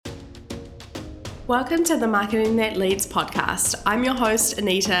Welcome to the Marketing That Leads podcast. I'm your host,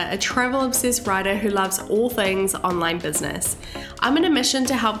 Anita, a travel-obsessed writer who loves all things online business. I'm on a mission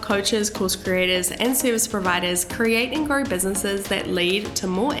to help coaches, course creators, and service providers create and grow businesses that lead to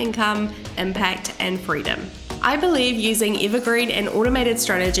more income, impact, and freedom. I believe using evergreen and automated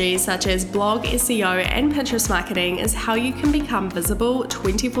strategies such as blog, SEO, and Pinterest marketing is how you can become visible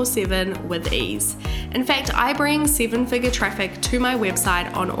 24/7 with ease. In fact, I bring seven-figure traffic to my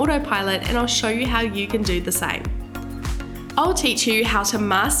website on autopilot, and I'll show you how you can do the same. I'll teach you how to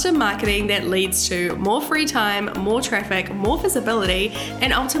master marketing that leads to more free time, more traffic, more visibility,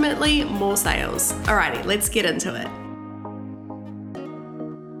 and ultimately more sales. Alrighty, let's get into it.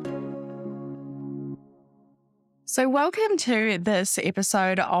 So welcome to this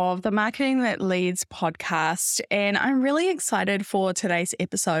episode of the Marketing That Leads podcast. And I'm really excited for today's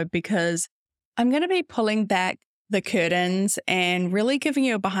episode because I'm going to be pulling back the curtains and really giving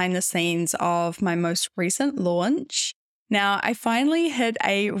you a behind the scenes of my most recent launch. Now, I finally hit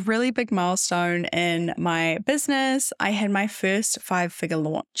a really big milestone in my business. I had my first 5-figure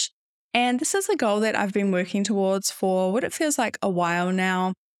launch. And this is a goal that I've been working towards for what it feels like a while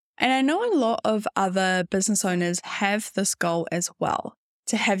now. And I know a lot of other business owners have this goal as well,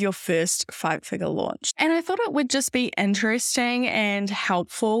 to have your first 5-figure launch. And I thought it would just be interesting and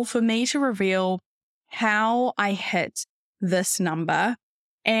helpful for me to reveal how I hit this number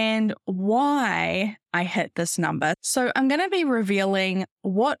and why I hit this number. So I'm going to be revealing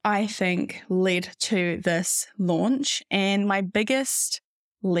what I think led to this launch and my biggest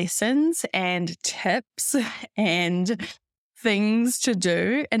lessons and tips and things to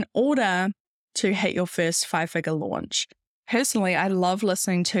do in order to hit your first 5-figure launch. Personally, I love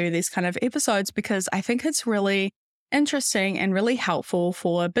listening to these kind of episodes because I think it's really interesting and really helpful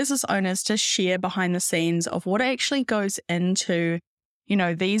for business owners to share behind the scenes of what actually goes into,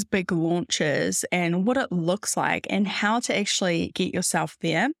 these big launches and what it looks like and how to actually get yourself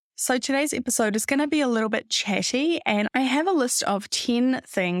there. So today's episode is going to be a little bit chatty, and I have a list of 10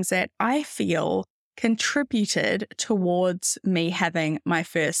 things that I feel contributed towards me having my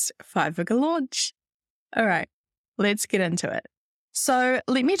first 5-figure launch. All right, let's get into it. So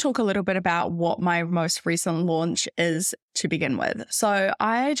let me talk a little bit about what my most recent launch is to begin with. So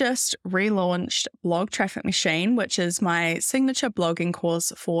I just relaunched Blog Traffic Machine, which is my signature blogging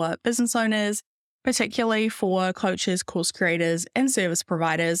course for business owners, particularly for coaches, course creators, and service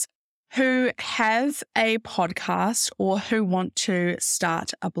providers who have a podcast or who want to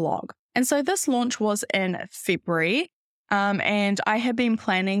start a blog. And so this launch was in February, and I have been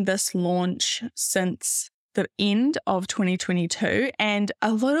planning this launch since the end of 2022. And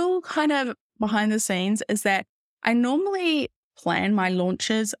a little kind of behind the scenes is that I normally plan my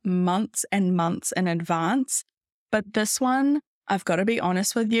launches months and months in advance, but this one, I've got to be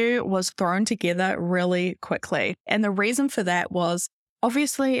honest with you, was thrown together really quickly. And the reason for that was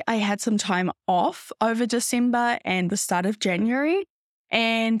obviously I had some time off over December and the start of January.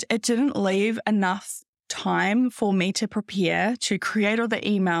 And it didn't leave enough time for me to prepare to create all the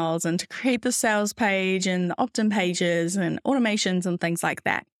emails and to create the sales page and the opt-in pages and automations and things like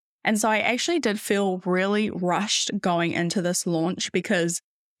that. And so I actually did feel really rushed going into this launch because,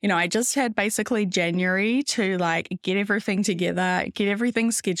 I just had basically January to get everything together, get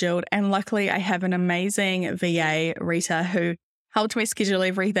everything scheduled. And luckily I have an amazing VA, Rita, who helped me schedule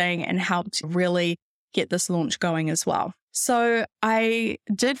everything and helped really get this launch going as well. So I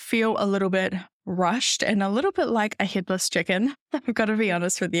did feel a little bit rushed and a little bit like a headless chicken, I've got to be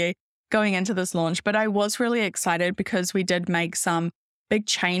honest with you, going into this launch. But I was really excited because we did make some big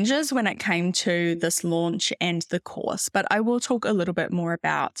changes when it came to this launch and the course. But I will talk a little bit more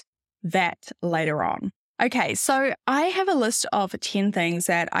about that later on. Okay, so I have a list of 10 things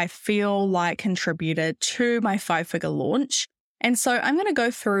that I feel like contributed to my 5-figure launch. And so I'm going to go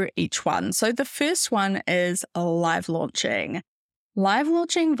through each one. So the first one is live launching. Live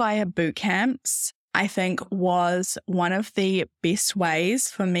launching via boot camps, I think, was one of the best ways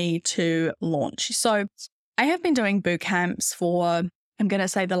for me to launch. So I have been doing boot camps for, I'm going to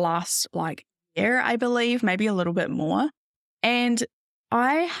say the last year, I believe, maybe a little bit more. And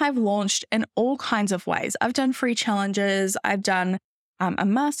I have launched in all kinds of ways. I've done free challenges. I've done a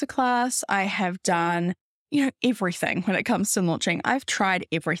masterclass. I have done everything when it comes to launching. I've tried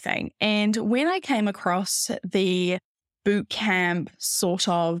everything. And when I came across the boot camp sort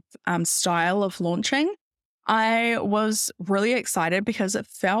of style of launching, I was really excited because it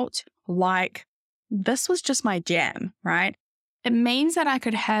felt like this was just my jam, right? It means that I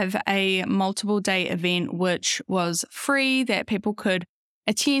could have a multiple day event which was free, that people could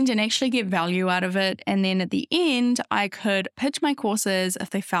attend and actually get value out of it. And then at the end, I could pitch my courses if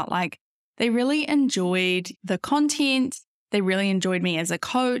they felt like they really enjoyed the content, they really enjoyed me as a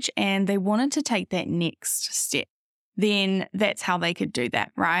coach, and they wanted to take that next step. Then that's how they could do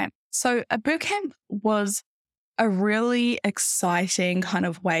that, right? So a bootcamp was a really exciting kind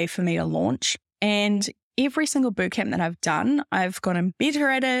of way for me to launch. And every single bootcamp that I've done, I've gotten better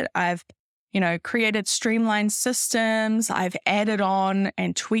at it. I've, created streamlined systems. I've added on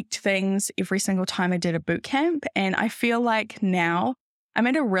and tweaked things every single time I did a bootcamp. And I feel like now I'm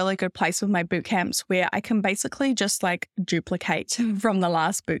at a really good place with my bootcamps where I can basically just duplicate from the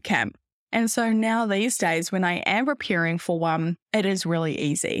last bootcamp. And so now these days when I am preparing for one, it is really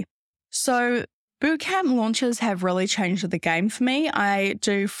easy. So bootcamp launches have really changed the game for me. I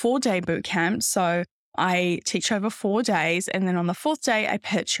do 4-day bootcamps. So I teach over 4 days, and then on the 4th day, I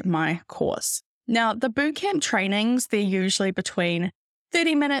pitch my course. Now, the bootcamp trainings, they're usually between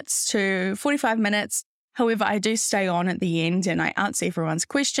 30 minutes to 45 minutes. However, I do stay on at the end and I answer everyone's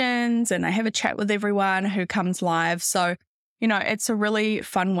questions and I have a chat with everyone who comes live. So, it's a really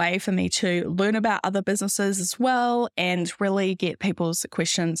fun way for me to learn about other businesses as well and really get people's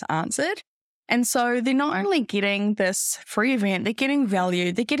questions answered. And so they're not only getting this free event, they're getting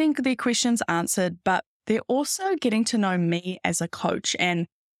value, they're getting their questions answered, but they're also getting to know me as a coach and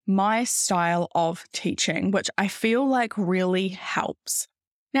my style of teaching, which I feel like really helps.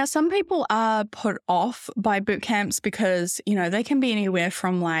 Now, some people are put off by boot camps because, they can be anywhere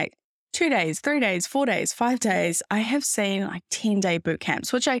from 2 days, 3 days, 4 days, 5 days. I have seen 10-day boot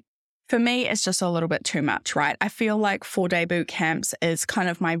camps, which for me, it's just a little bit too much, right? I feel like 4-day boot camps is kind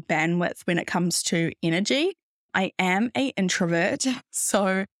of my bandwidth when it comes to energy. I am an introvert,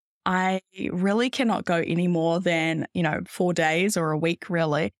 so I really cannot go any more than, 4 days or a week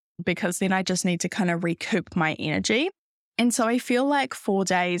really, because then I just need to kind of recoup my energy. And so I feel like 4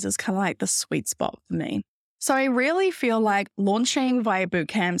 days is kind of like the sweet spot for me. So I really feel like launching via boot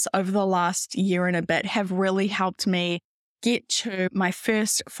camps over the last year and a bit have really helped me get to my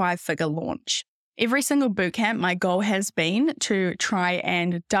first 5-figure launch. Every single bootcamp, my goal has been to try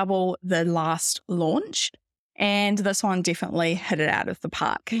and double the last launch. And this one definitely hit it out of the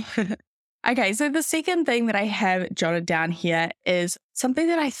park. Okay, so the second thing that I have jotted down here is something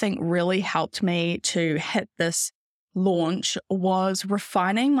that I think really helped me to hit this launch was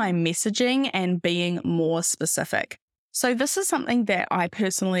refining my messaging and being more specific. So this is something that I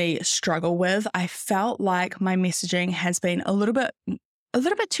personally struggle with. I felt like my messaging has been a little bit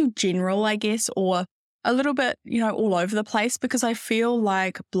too general, I guess, or a little bit, all over the place, because I feel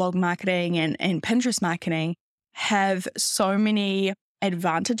like blog marketing and Pinterest marketing have so many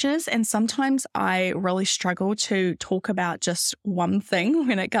advantages. And sometimes I really struggle to talk about just one thing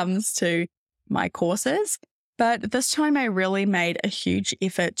when it comes to my courses. But this time I really made a huge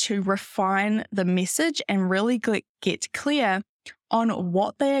effort to refine the message and really get clear on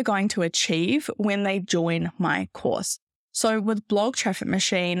what they are going to achieve when they join my course. So with Blog Traffic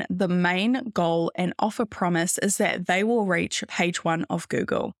Machine, the main goal and offer promise is that they will reach page 1 of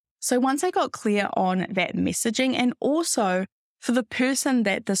Google. So once I got clear on that messaging, and also for the person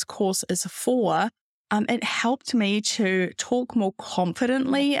that this course is for, it helped me to talk more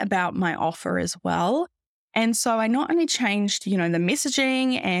confidently about my offer as well. And so I not only changed, the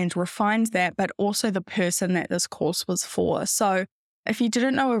messaging and refined that, but also the person that this course was for. So if you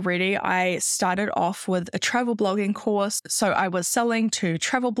didn't know already, I started off with a travel blogging course. So I was selling to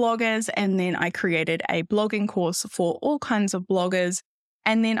travel bloggers, and then I created a blogging course for all kinds of bloggers.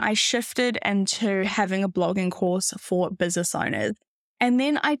 And then I shifted into having a blogging course for business owners. And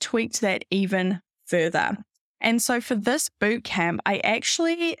then I tweaked that even further. And so for this bootcamp, I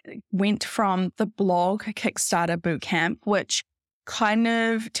actually went from the blog Kickstarter bootcamp, which kind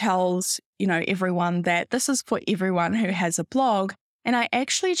of tells, everyone that this is for everyone who has a blog. And I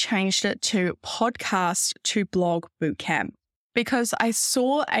actually changed it to podcast to blog bootcamp because I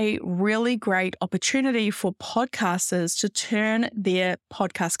saw a really great opportunity for podcasters to turn their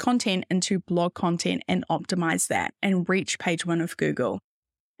podcast content into blog content and optimize that and reach page 1 of Google.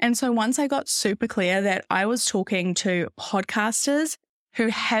 And so once I got super clear that I was talking to podcasters who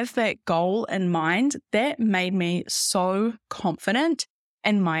have that goal in mind, that made me so confident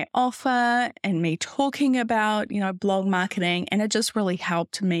in my offer and me talking about, blog marketing. And it just really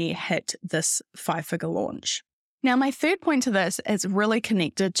helped me hit this 5-figure launch. Now, my third point to this is really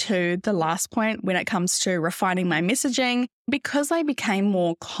connected to the last point when it comes to refining my messaging. Because I became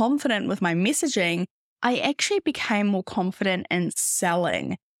more confident with my messaging, I actually became more confident in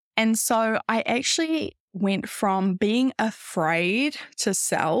selling. And so I actually went from being afraid to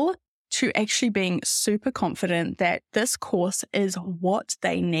sell to actually being super confident that this course is what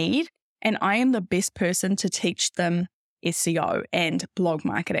they need. And I am the best person to teach them SEO and blog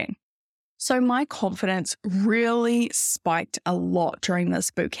marketing. So my confidence really spiked a lot during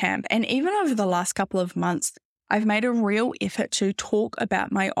this boot camp. And even over the last couple of months, I've made a real effort to talk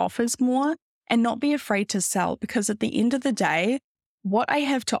about my offers more and not be afraid to sell, because at the end of the day, what I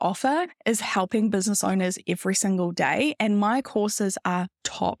have to offer is helping business owners every single day, and my courses are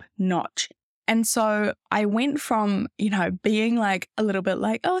top notch. And so I went from, being like a little bit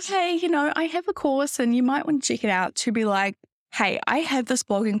like, oh, hey, I have a course and you might want to check it out, to be like, hey, I have this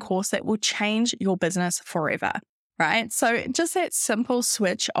blogging course that will change your business forever, right? So just that simple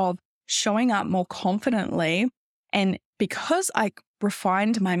switch of showing up more confidently, and because I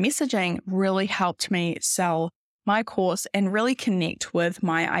refined my messaging, really helped me sell my course and really connect with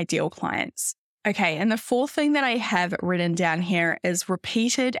my ideal clients. Okay, and the fourth thing that I have written down here is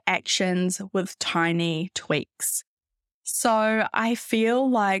repeated actions with tiny tweaks. So I feel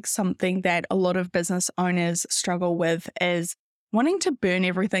like something that a lot of business owners struggle with is wanting to burn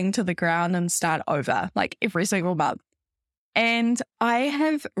everything to the ground and start over, like every single month. And I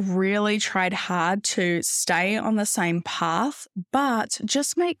have really tried hard to stay on the same path, but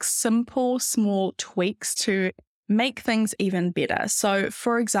just make simple, small tweaks to make things even better. So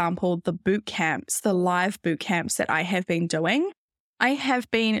for example, the boot camps, the live boot camps that I have been doing, I have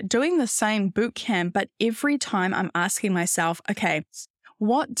been doing the same boot camp, but every time I'm asking myself, okay,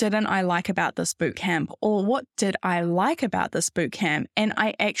 what didn't I like about this boot camp? Or what did I like about this boot camp? And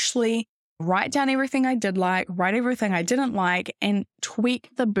I actually write down everything I did like, write everything I didn't like, and tweak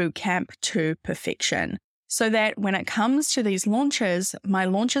the boot camp to perfection, so that when it comes to these launches, my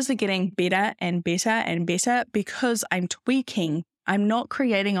launches are getting better and better and better because I'm tweaking. I'm not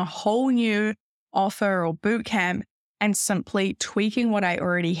creating a whole new offer or boot camp and simply tweaking what I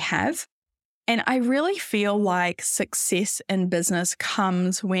already have. And I really feel like success in business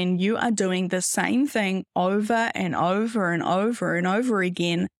comes when you are doing the same thing over and over and over and over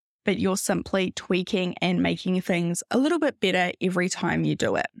again, but you're simply tweaking and making things a little bit better every time you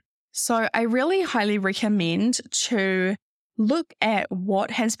do it. So I really highly recommend to look at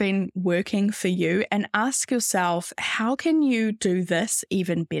what has been working for you and ask yourself, how can you do this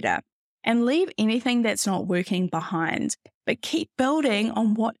even better? And leave anything that's not working behind, but keep building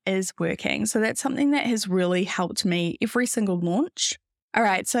on what is working. So that's something that has really helped me every single launch. All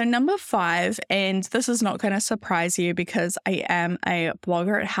right, so number 5, and this is not going to surprise you because I am a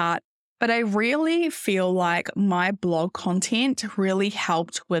blogger at heart, but I really feel like my blog content really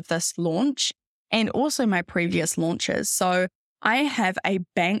helped with this launch and also my previous launches. So I have a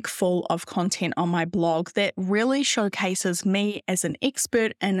bank full of content on my blog that really showcases me as an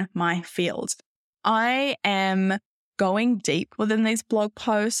expert in my field. I am going deep within these blog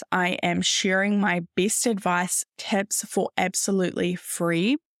posts. I am sharing my best advice tips for absolutely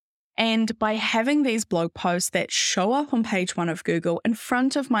free. And by having these blog posts that show up on page 1 of Google in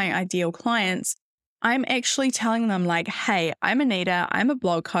front of my ideal clients, I'm actually telling them like, hey, I'm Anita, I'm a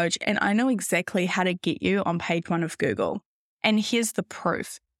blog coach, and I know exactly how to get you on page 1 of Google. And here's the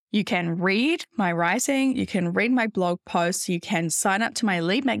proof. You can read my writing, you can read my blog posts, you can sign up to my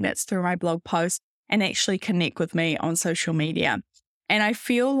lead magnets through my blog posts and actually connect with me on social media. And I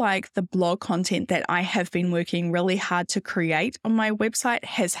feel like the blog content that I have been working really hard to create on my website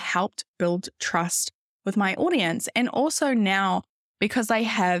has helped build trust with my audience. And also now, because I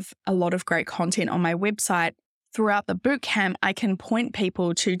have a lot of great content on my website, throughout the bootcamp, I can point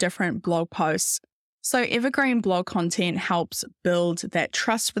people to different blog posts. So evergreen blog content helps build that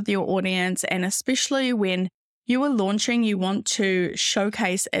trust with your audience. And especially when you are launching, you want to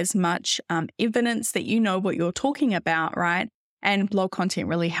showcase as much evidence that you know what you're talking about, right? And blog content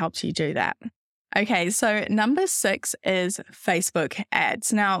really helps you do that. Okay, so number 6 is Facebook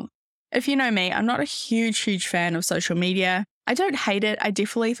ads. Now, if you know me, I'm not a huge fan of social media. I don't hate it. I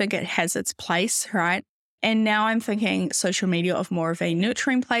definitely think it has its place, right? And now I'm thinking social media of more of a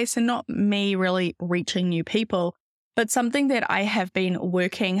nurturing place and not me really reaching new people. But something that I have been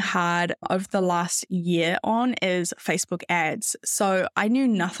working hard over the last year on is Facebook ads. So I knew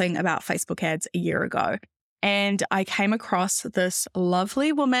nothing about Facebook ads a year ago. And I came across this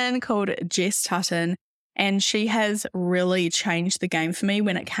lovely woman called Jess Tutton, and she has really changed the game for me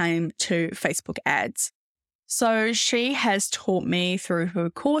when it came to Facebook ads. So she has taught me through her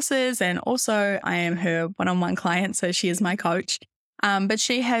courses, and also I am her one-on-one client, so she is my coach. But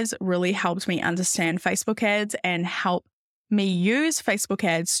she has really helped me understand Facebook ads and help me use Facebook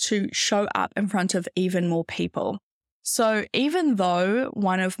ads to show up in front of even more people. So even though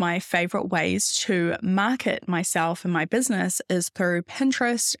one of my favorite ways to market myself and my business is through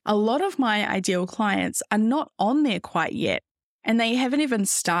Pinterest, a lot of my ideal clients are not on there quite yet. And they haven't even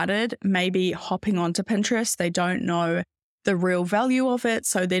started maybe hopping onto Pinterest. They don't know the real value of it.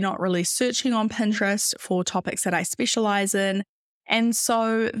 So they're not really searching on Pinterest for topics that I specialize in. And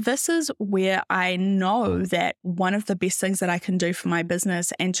so this is where I know that one of the best things that I can do for my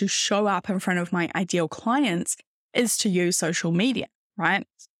business and to show up in front of my ideal clients is to use social media, right?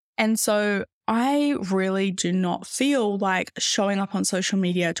 And so I really do not feel like showing up on social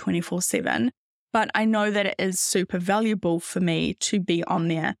media 24/7, but I know that it is super valuable for me to be on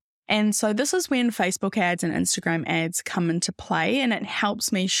there. And so this is when Facebook ads and Instagram ads come into play, and it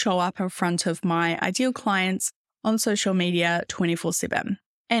helps me show up in front of my ideal clients on social media 24/7.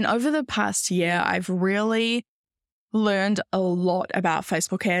 And over the past year, I've really learned a lot about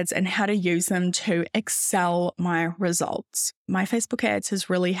Facebook ads and how to use them to excel my results. My Facebook ads has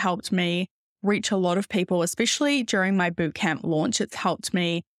really helped me reach a lot of people, especially during my bootcamp launch. It's helped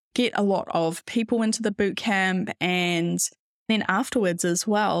me get a lot of people into the bootcamp and then afterwards as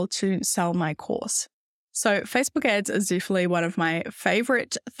well to sell my course. So Facebook ads is definitely one of my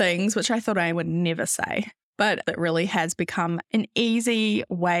favorite things, which I thought I would never say, but it really has become an easy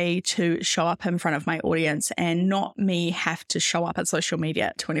way to show up in front of my audience and not me have to show up at social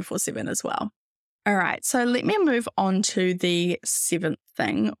media 24/7 as well. All right, so let me move on to the 7th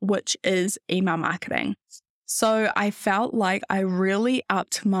thing, which is email marketing. So I felt like I really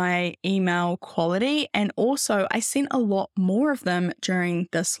upped my email quality, and also I sent a lot more of them during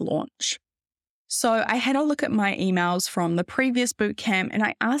this launch. So I had a look at my emails from the previous bootcamp and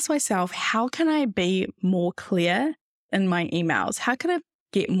I asked myself, how can I be more clear in my emails? How can I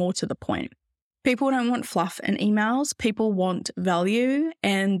get more to the point? People don't want fluff in emails. People want value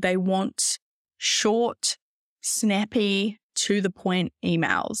and they want short, snappy, to the point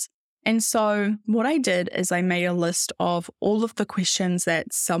emails. And so what I did is I made a list of all of the questions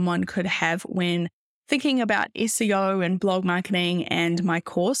that someone could have when thinking about SEO and blog marketing and my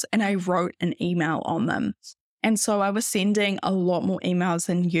course, and I wrote an email on them. And so I was sending a lot more emails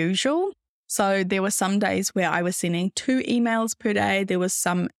than usual. So there were some days where I was sending 2 emails per day. There was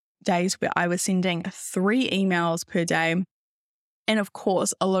some days where I was sending 3 emails per day. And of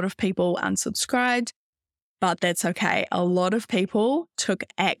course, a lot of people unsubscribed, but that's okay. A lot of people took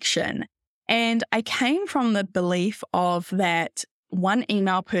action. And I came from the belief of that 1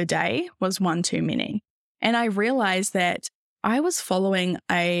 email per day was one too many. And I realized that I was following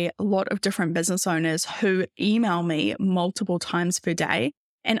a lot of different business owners who email me multiple times per day,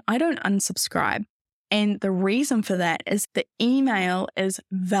 and I don't unsubscribe. And the reason for that is the email is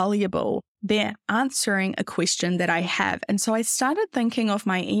valuable. They're answering a question that I have. And so I started thinking of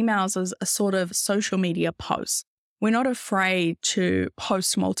my emails as a sort of social media post. We're not afraid to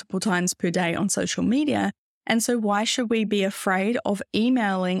post multiple times per day on social media. And so why should we be afraid of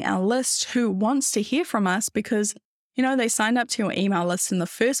emailing our list who wants to hear from us because, they signed up to your email list in the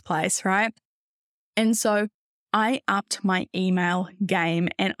first place, right? And so I upped my email game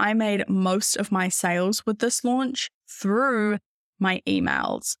and I made most of my sales with this launch through my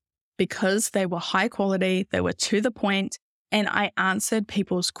emails because they were high quality, they were to the point, and I answered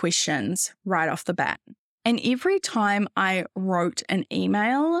people's questions right off the bat. And every time I wrote an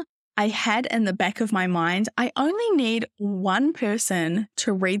email, I had in the back of my mind, I only need one person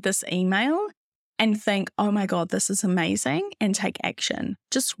to read this email and think, oh my God, this is amazing, and take action.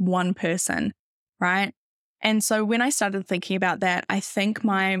 Just one person, right? And so when I started thinking about that, I think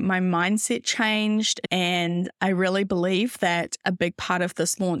my mindset changed, and I really believe that a big part of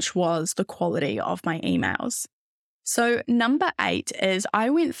this launch was the quality of my emails. So number 8 is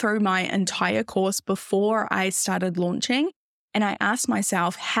I went through my entire course before I started launching, and I asked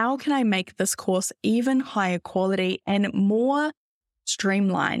myself, how can I make this course even higher quality and more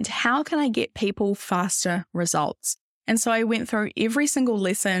streamlined? How can I get people faster results? And so I went through every single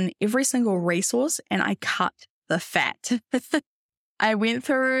lesson, every single resource, and I cut the fat. I went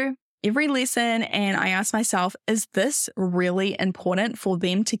through every lesson and I asked myself, is this really important for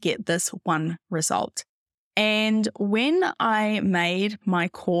them to get this one result? And when I made my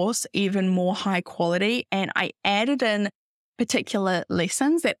course even more high quality and I added in particular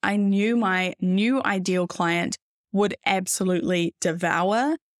lessons that I knew my new ideal client would absolutely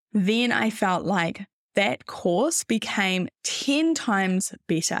devour, then I felt like that course became 10 times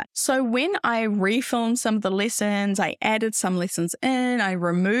better. So when I refilmed some of the lessons, I added some lessons in, I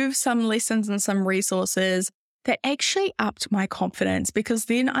removed some lessons and some resources, that actually upped my confidence because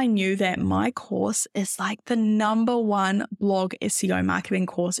then I knew that my course is like the number 1 blog SEO marketing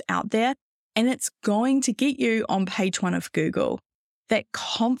course out there, and it's going to get you on page 1 of Google. That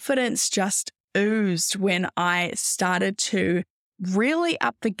confidence just oozed when I started to really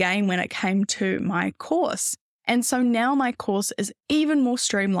up the game when it came to my course. And so now my course is even more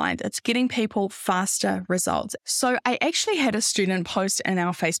streamlined. It's getting people faster results. So I actually had a student post in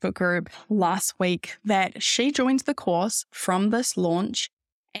our Facebook group last week that she joined the course from this launch,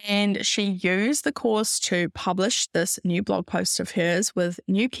 and she used the course to publish this new blog post of hers with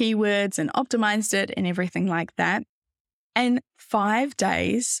new keywords and optimized it and everything like that. And 5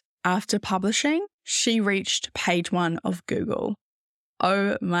 days after publishing, she reached page 1 of Google.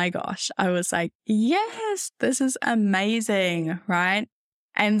 Oh my gosh. I was like, yes, this is amazing, right?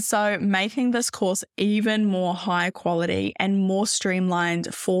 And so making this course even more high quality and more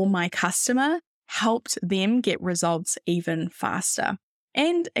streamlined for my customer helped them get results even faster.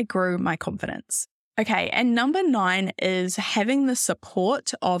 And it grew my confidence. Okay, and number 9 is having the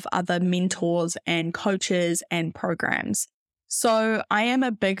support of other mentors and coaches and programs. So I am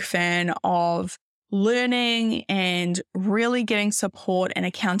a big fan of learning and really getting support and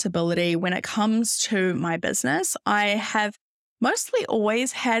accountability when it comes to my business. I have mostly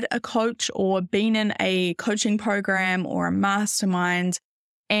always had a coach or been in a coaching program or a mastermind.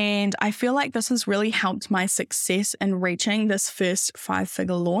 And I feel like this has really helped my success in reaching this first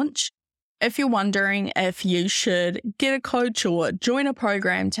 5-figure launch. If you're wondering if you should get a coach or join a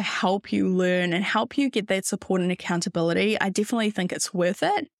program to help you learn and help you get that support and accountability, I definitely think it's worth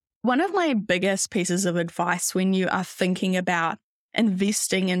it. One of my biggest pieces of advice when you are thinking about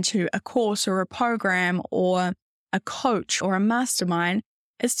investing into a course or a program or a coach or a mastermind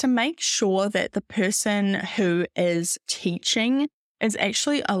is to make sure that the person who is teaching is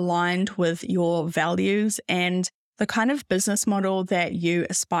actually aligned with your values and the kind of business model that you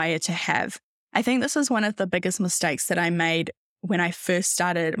aspire to have. I think this is one of the biggest mistakes that I made when I first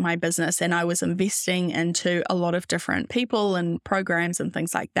started my business and I was investing into a lot of different people and programs and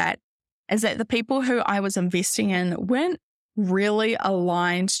things like that, is that the people who I was investing in weren't really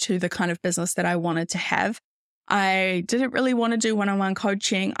aligned to the kind of business that I wanted to have. I didn't really want to do one-on-one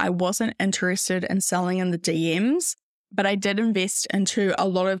coaching. I wasn't interested in selling in the DMs, but I did invest into a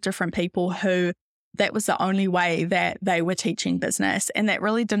lot of different people who that was the only way that they were teaching business. And that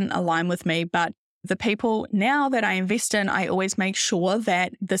really didn't align with me. But the people now that I invest in, I always make sure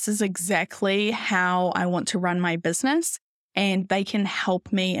that this is exactly how I want to run my business, and they can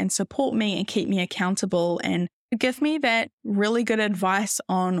help me and support me and keep me accountable and give me that really good advice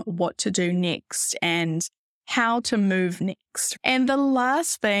on what to do next and how to move next. And the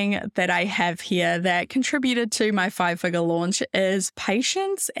last thing that I have here that contributed to my 5-figure launch is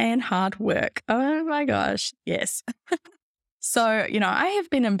patience and hard work. Oh my gosh, yes. So, I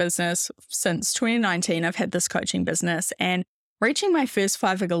have been in business since 2019. I've had this coaching business, and reaching my first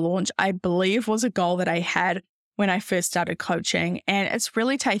 5-figure launch, I believe, was a goal that I had when I first started coaching. And it's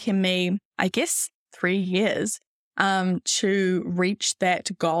really taken me, I guess, 3 years to reach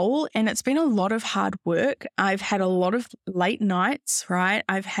that goal. And it's been a lot of hard work. I've had a lot of late nights, right?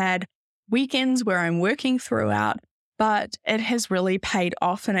 I've had weekends where I'm working throughout, but it has really paid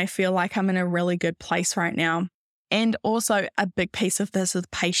off. And I feel like I'm in a really good place right now. And also a big piece of this is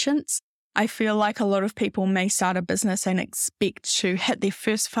patience. I feel like a lot of people may start a business and expect to hit their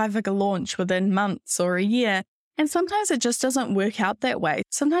first 5-figure launch within months or a year. And sometimes it just doesn't work out that way.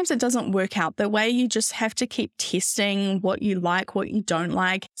 Sometimes it doesn't work out that way. You just have to keep testing what you like, what you don't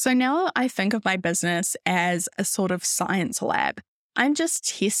like. So now I think of my business as a sort of science lab. I'm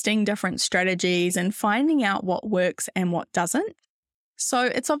just testing different strategies and finding out what works and what doesn't. So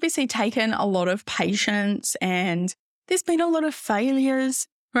it's obviously taken a lot of patience and there's been a lot of failures,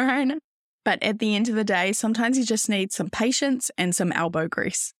 right? But at the end of the day, sometimes you just need some patience and some elbow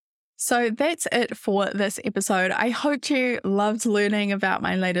grease. So that's it for this episode. I hope you loved learning about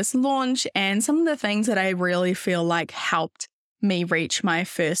my latest launch and some of the things that I really feel like helped me reach my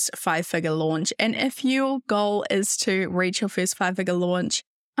first 5-figure launch. And if your goal is to reach your first 5-figure launch,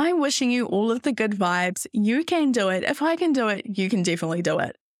 I'm wishing you all of the good vibes. You can do it. If I can do it, you can definitely do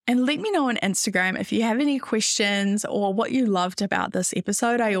it. And let me know on Instagram if you have any questions or what you loved about this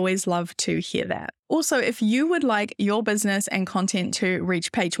episode. I always love to hear that. Also, if you would like your business and content to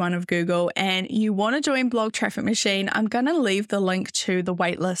reach page 1 of Google and you want to join Blog Traffic Machine, I'm going to leave the link to the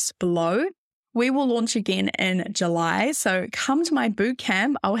waitlist below. We will launch again in July. So come to my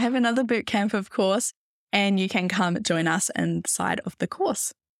bootcamp. I'll have another bootcamp, of course, and you can come join us inside of the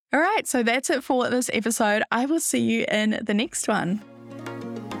course. All right, so that's it for this episode. I will see you in the next one.